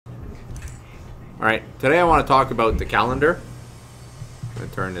Alright, today I want to talk about the calendar. I'm going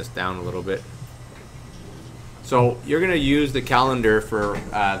to turn this down a little bit. So you're going to use the calendar for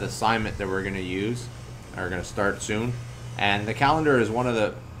the assignment that we're going to use. We're going to start soon. And the calendar is one of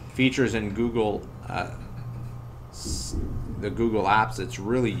the features in Google, the Google apps that's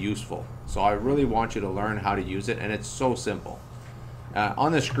really useful. So I really want you to learn how to use it, and it's so simple.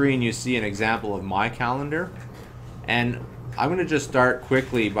 On the screen you see an example of my calendar, and I'm going to just start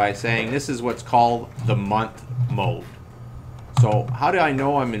quickly by saying this is what's called the month mode. So how do I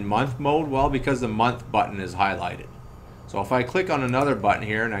know I'm in month mode? Well, because the month button is highlighted. So if I click on another button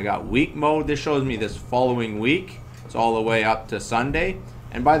here and I got week mode, this shows me this following week. It's all the way up to Sunday.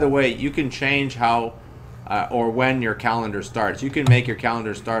 And by the way, you can change how or when your calendar starts. You can make your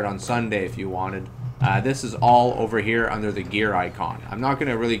calendar start on Sunday if you wanted. This is all over here under the gear icon. I'm not going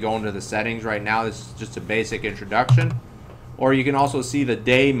to really go into the settings right now. This is just a basic introduction. Or you can also see the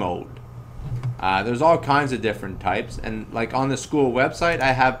day mode. There's all kinds of different types, and like on the school website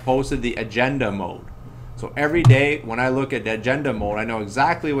I have posted the agenda mode. So every day when I look at the agenda mode, I know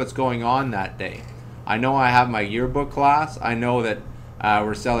exactly what's going on that day. I know I have my yearbook class. I know that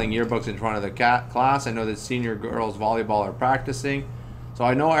we're selling yearbooks in front of the class. I know that senior girls volleyball are practicing. So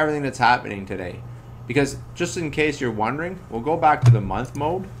I know everything that's happening today. Because just in case you're wondering, we'll go back to the month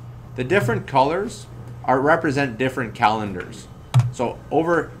mode. The different colors represent different calendars. So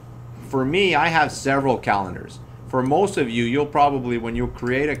for me, I have several calendars. For most of you, you'll probably, when you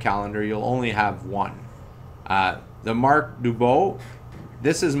create a calendar, you'll only have one. The Mark Dubois,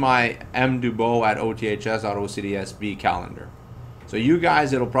 this is my M Dubois at OTHS.OCDSB calendar. So you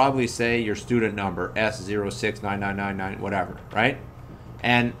guys, it'll probably say your student number, S069999, whatever, right?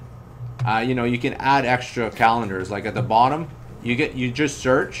 And you know, you can add extra calendars. Like at the bottom, you just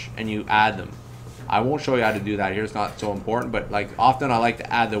search and you add them. I won't show you how to do that here, it's not so important, but like often I like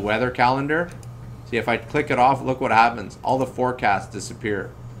to add the weather calendar. See, if I click it off, look what happens. All the forecasts disappear.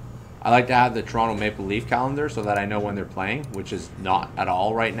 I like to add the Toronto Maple Leaf calendar so that I know when they're playing, which is not at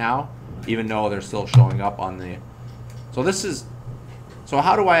all right now, even though they're still showing up on the... So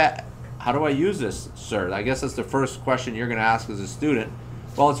how do I use this, sir? I guess that's the first question you're going to ask as a student.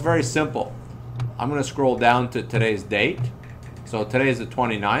 Well, it's very simple. I'm going to scroll down to today's date. So today is the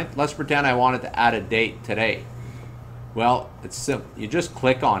 29th. Let's pretend I wanted to add a date today. Well, it's simple. You just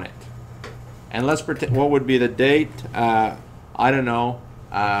click on it. And let's pretend, what would be the date? I don't know.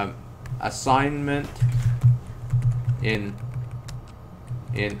 Assignment in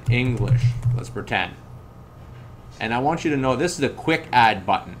English. Let's pretend. And I want you to know this is the quick add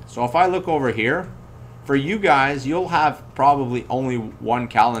button. So if I look over here, for you guys, you'll have probably only one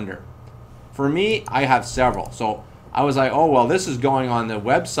calendar. For me, I have several. So I was like, oh, well, this is going on the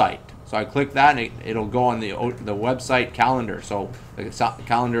website. So I click that and it'll go on the website calendar. So the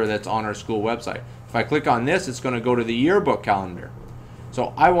calendar that's on our school website. If I click on this, it's going to go to the yearbook calendar.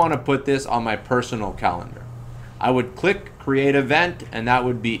 So I want to put this on my personal calendar. I would click create event, and that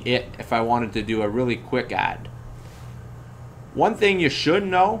would be it if I wanted to do a really quick add. One thing you should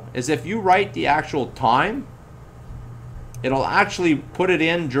know is if you write the actual time, it'll actually put it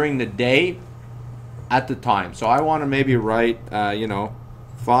in during the day at the time. So I want to maybe write, you know,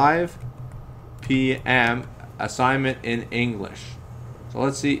 5 p.m. assignment in English. So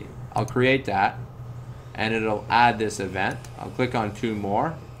let's see, I'll create that and it'll add this event. I'll click on 2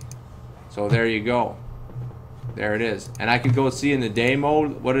 more. So there you go. There it is. And I could go see in the day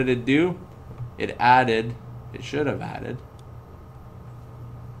mode, what did it do? It should have added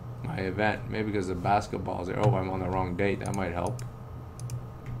my event. Maybe because the basketball's there. Oh, I'm on the wrong date. That might help.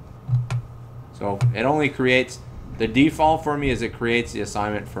 So it only creates, the default for me is it creates the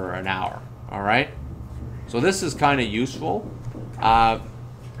assignment for an hour. All right. So this is kind of useful. Let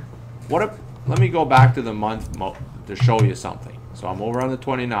me go back to the month mode to show you something. So I'm over on the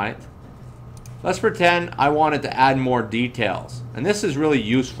 29th. Let's pretend I wanted to add more details. And this is really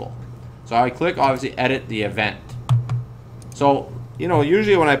useful. So I click, obviously, edit the event. So, you know,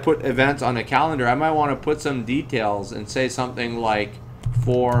 usually when I put events on a calendar, I might want to put some details and say something like,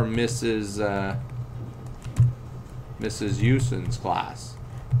 for Mrs. Houston's class.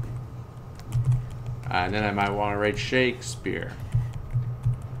 And then I might want to write Shakespeare.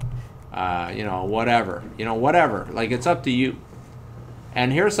 You know, whatever. You know, whatever. Like, it's up to you.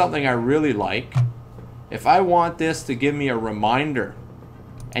 And here's something I really like. If I want this to give me a reminder,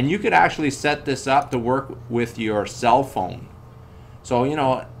 and you could actually set this up to work with your cell phone. So, you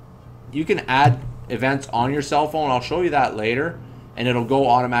know, you can add events on your cell phone. I'll show you that later. And it'll go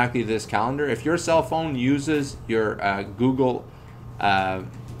automatically to this calendar. If your cell phone uses your Google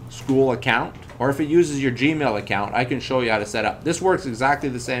school account, or if it uses your Gmail account, I can show you how to set up. This works exactly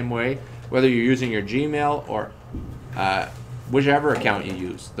the same way, whether you're using your Gmail or whichever account you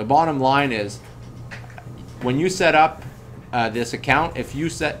use. The bottom line is, when you set up this account, if you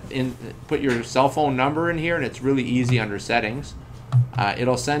put your cell phone number in here, and it's really easy under settings,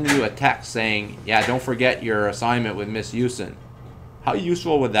 it'll send you a text saying, yeah, don't forget your assignment with Miss Houston. How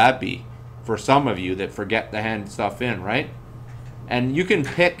useful would that be for some of you that forget to hand stuff in, right? And you can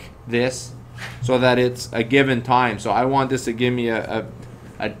pick this so that it's a given time. So I want this to give me a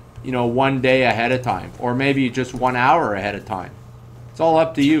 1 day ahead of time, or maybe just 1 hour ahead of time. It's all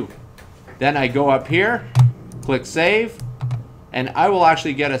up to you. Then I go up here, click save, and I will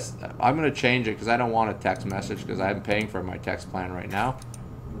actually get I'm going to change it because I don't want a text message because I'm paying for my text plan right now.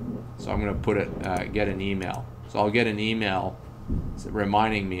 So I'm going to put it, get an email. So I'll get an email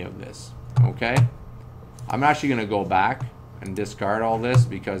reminding me of this. Okay? I'm actually going to go back and discard all this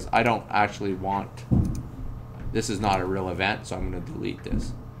because I don't actually want, this is not a real event, so I'm going to delete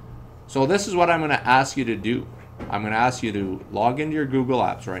this. So this is what I'm going to ask you to do. I'm going to ask you to log into your Google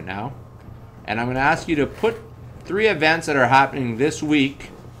Apps right now, and I'm going to ask you to put 3 events that are happening this week,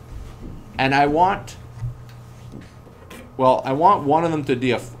 and I want one of them to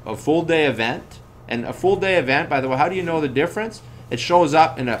be a full day event. And a full day event, by the way, how do you know the difference? It shows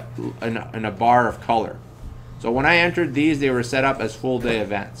up in a bar of color. So when I entered these, they were set up as full day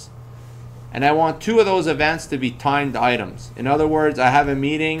events. And I want 2 of those events to be timed items. In other words, I have a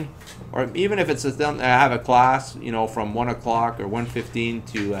meeting, or even if it's I have a class, from 1 o'clock or 1:15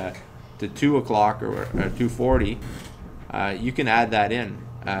 to 2 o'clock or 2:40, you can add that in.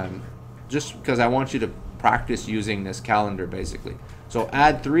 Just because I want you to practice using this calendar, basically. So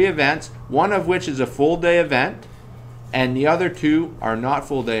add 3 events, one of which is a full day event, and the other 2 are not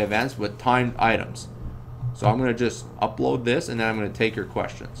full day events, but timed items. So I'm going to just upload this, and then I'm going to take your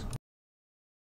questions.